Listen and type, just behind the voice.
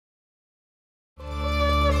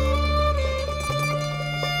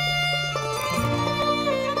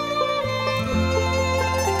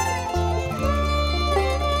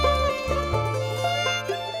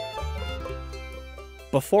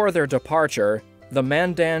Before their departure, the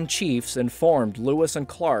Mandan chiefs informed Lewis and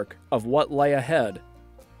Clark of what lay ahead: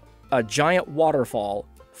 a giant waterfall,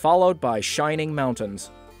 followed by shining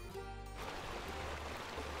mountains.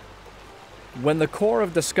 When the Corps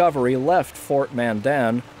of Discovery left Fort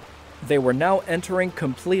Mandan, they were now entering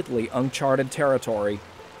completely uncharted territory.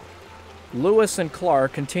 Lewis and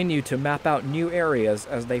Clark continued to map out new areas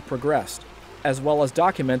as they progressed, as well as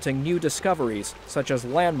documenting new discoveries such as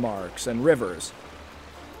landmarks and rivers.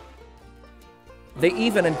 They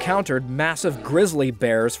even encountered massive grizzly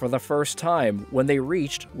bears for the first time when they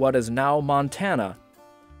reached what is now Montana.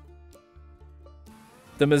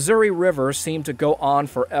 The Missouri River seemed to go on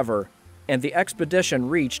forever, and the expedition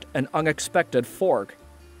reached an unexpected fork.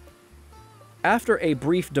 After a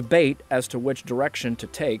brief debate as to which direction to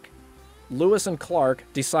take, Lewis and Clark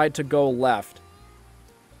decide to go left.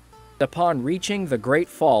 Upon reaching the Great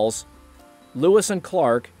Falls, Lewis and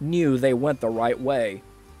Clark knew they went the right way.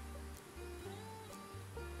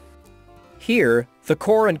 Here, the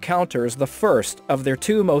Corps encounters the first of their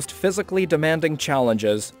two most physically demanding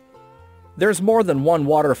challenges. There's more than one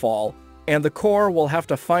waterfall, and the Corps will have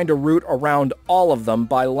to find a route around all of them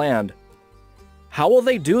by land. How will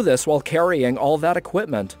they do this while carrying all that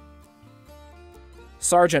equipment?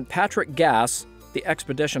 Sergeant Patrick Gass, the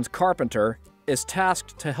expedition's carpenter, is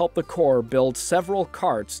tasked to help the Corps build several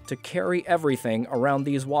carts to carry everything around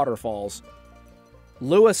these waterfalls.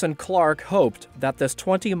 Lewis and Clark hoped that this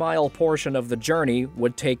 20-mile portion of the journey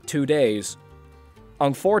would take 2 days.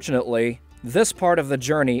 Unfortunately, this part of the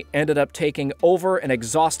journey ended up taking over an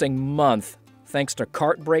exhausting month thanks to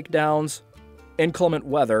cart breakdowns, inclement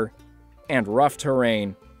weather, and rough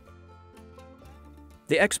terrain.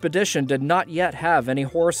 The expedition did not yet have any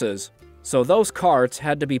horses, so those carts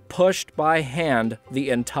had to be pushed by hand the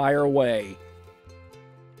entire way.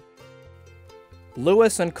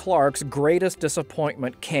 Lewis and Clark's greatest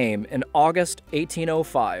disappointment came in August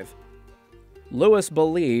 1805. Lewis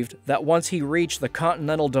believed that once he reached the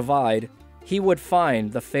Continental Divide, he would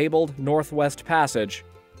find the fabled Northwest Passage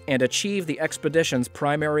and achieve the expedition's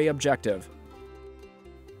primary objective.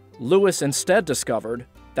 Lewis instead discovered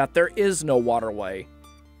that there is no waterway,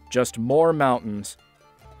 just more mountains.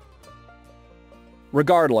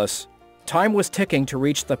 Regardless, time was ticking to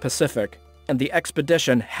reach the Pacific, and the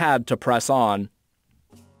expedition had to press on.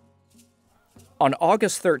 On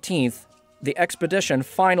August 13th, the expedition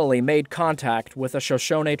finally made contact with a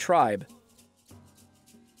Shoshone tribe.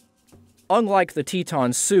 Unlike the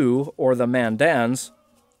Teton Sioux or the Mandans,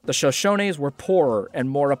 the Shoshones were poorer and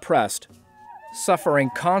more oppressed, suffering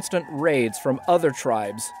constant raids from other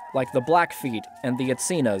tribes like the Blackfeet and the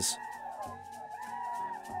Yatsenas.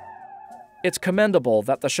 It's commendable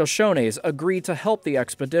that the Shoshones agreed to help the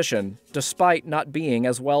expedition despite not being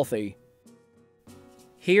as wealthy.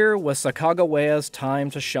 Here was Sacagawea's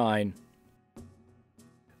time to shine.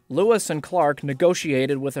 Lewis and Clark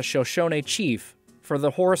negotiated with a Shoshone chief for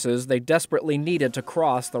the horses they desperately needed to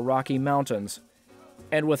cross the Rocky Mountains,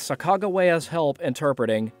 and with Sacagawea's help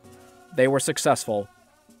interpreting, they were successful.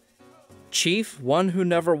 Chief One Who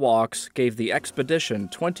Never Walks gave the expedition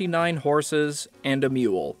 29 horses and a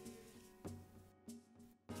mule.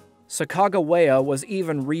 Sacagawea was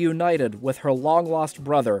even reunited with her long-lost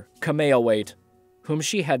brother, Kameawait, whom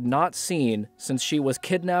she had not seen since she was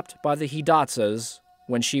kidnapped by the Hidatsas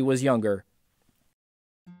when she was younger.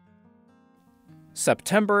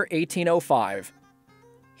 September 1805.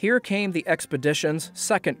 Here came the expedition's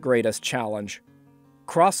second greatest challenge: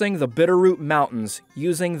 crossing the Bitterroot Mountains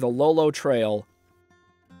using the Lolo Trail.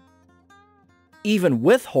 Even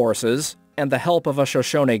with horses and the help of a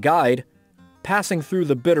Shoshone guide, passing through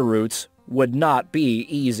the Bitterroots would not be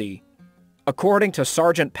easy. According to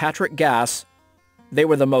Sergeant Patrick Gass, they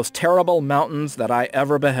were the most terrible mountains that I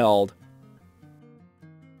ever beheld.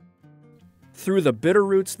 Through the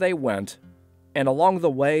Bitterroots they went, and along the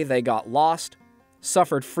way they got lost,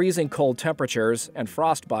 suffered freezing cold temperatures and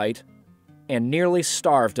frostbite, and nearly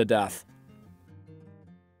starved to death.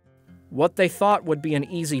 What they thought would be an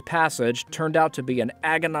easy passage turned out to be an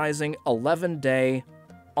agonizing 11-day,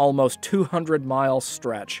 almost 200-mile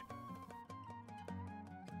stretch.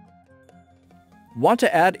 Want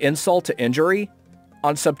to add insult to injury?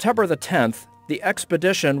 On September the 10th, the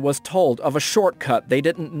expedition was told of a shortcut they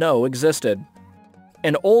didn't know existed: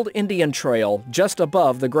 an old Indian trail just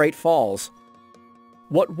above the Great Falls.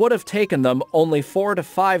 What would have taken them only 4 to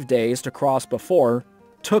 5 days to cross before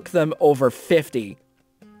took them over 50.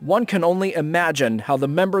 One can only imagine how the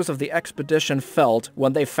members of the expedition felt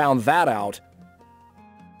when they found that out.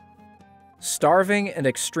 Starving and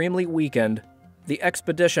extremely weakened, the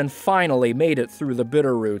expedition finally made it through the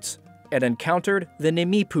Bitterroots and encountered the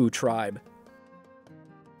Nimiipuu tribe.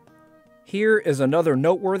 Here is another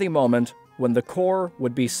noteworthy moment when the Corps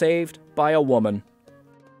would be saved by a woman.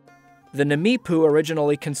 The Nimiipuu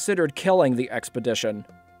originally considered killing the expedition.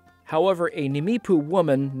 However, a Nimiipuu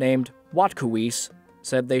woman named Watkuweis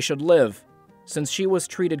said they should live, since she was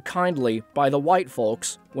treated kindly by the white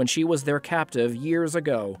folks when she was their captive years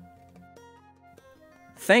ago.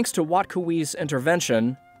 Thanks to Watkuweis'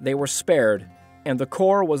 intervention, they were spared, and the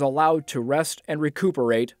Corps was allowed to rest and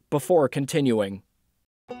recuperate before continuing.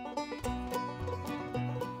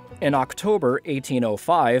 In October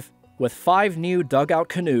 1805, with 5 new dugout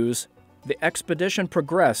canoes, the expedition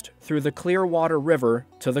progressed through the Clearwater River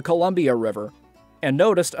to the Columbia River, and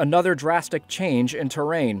noticed another drastic change in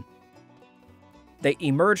terrain. They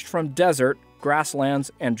emerged from desert,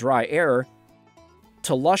 grasslands, and dry air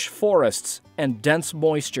to lush forests and dense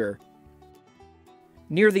moisture.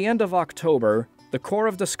 Near the end of October, the Corps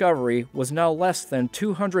of Discovery was now less than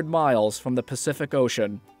 200 miles from the Pacific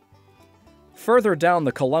Ocean. Further down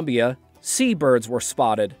the Columbia, seabirds were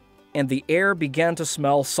spotted, and the air began to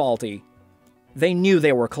smell salty. They knew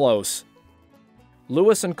they were close.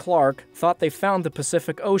 Lewis and Clark thought they found the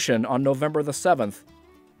Pacific Ocean on November the 7th,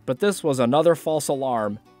 but this was another false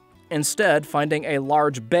alarm, instead finding a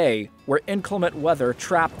large bay where inclement weather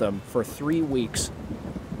trapped them for 3 weeks.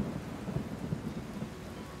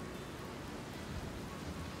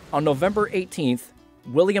 On November 18th,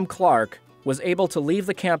 William Clark was able to leave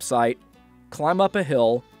the campsite, climb up a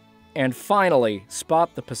hill, and finally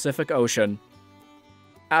spot the Pacific Ocean.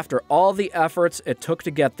 After all the efforts it took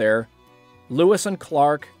to get there, Lewis and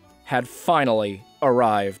Clark had finally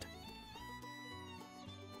arrived.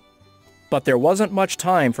 But there wasn't much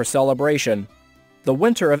time for celebration. The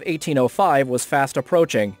winter of 1805 was fast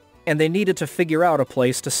approaching, and they needed to figure out a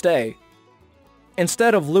place to stay.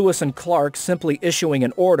 Instead of Lewis and Clark simply issuing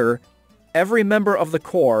an order, every member of the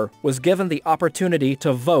Corps was given the opportunity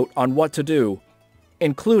to vote on what to do,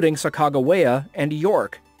 including Sacagawea and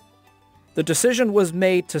York. The decision was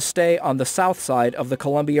made to stay on the south side of the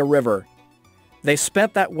Columbia River. They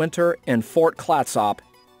spent that winter in Fort Clatsop,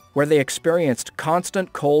 where they experienced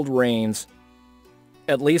constant cold rains.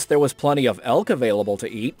 At least there was plenty of elk available to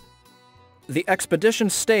eat. The expedition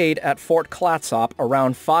stayed at Fort Clatsop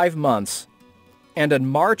around 5 months, and in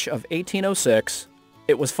March of 1806,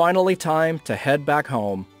 it was finally time to head back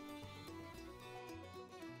home.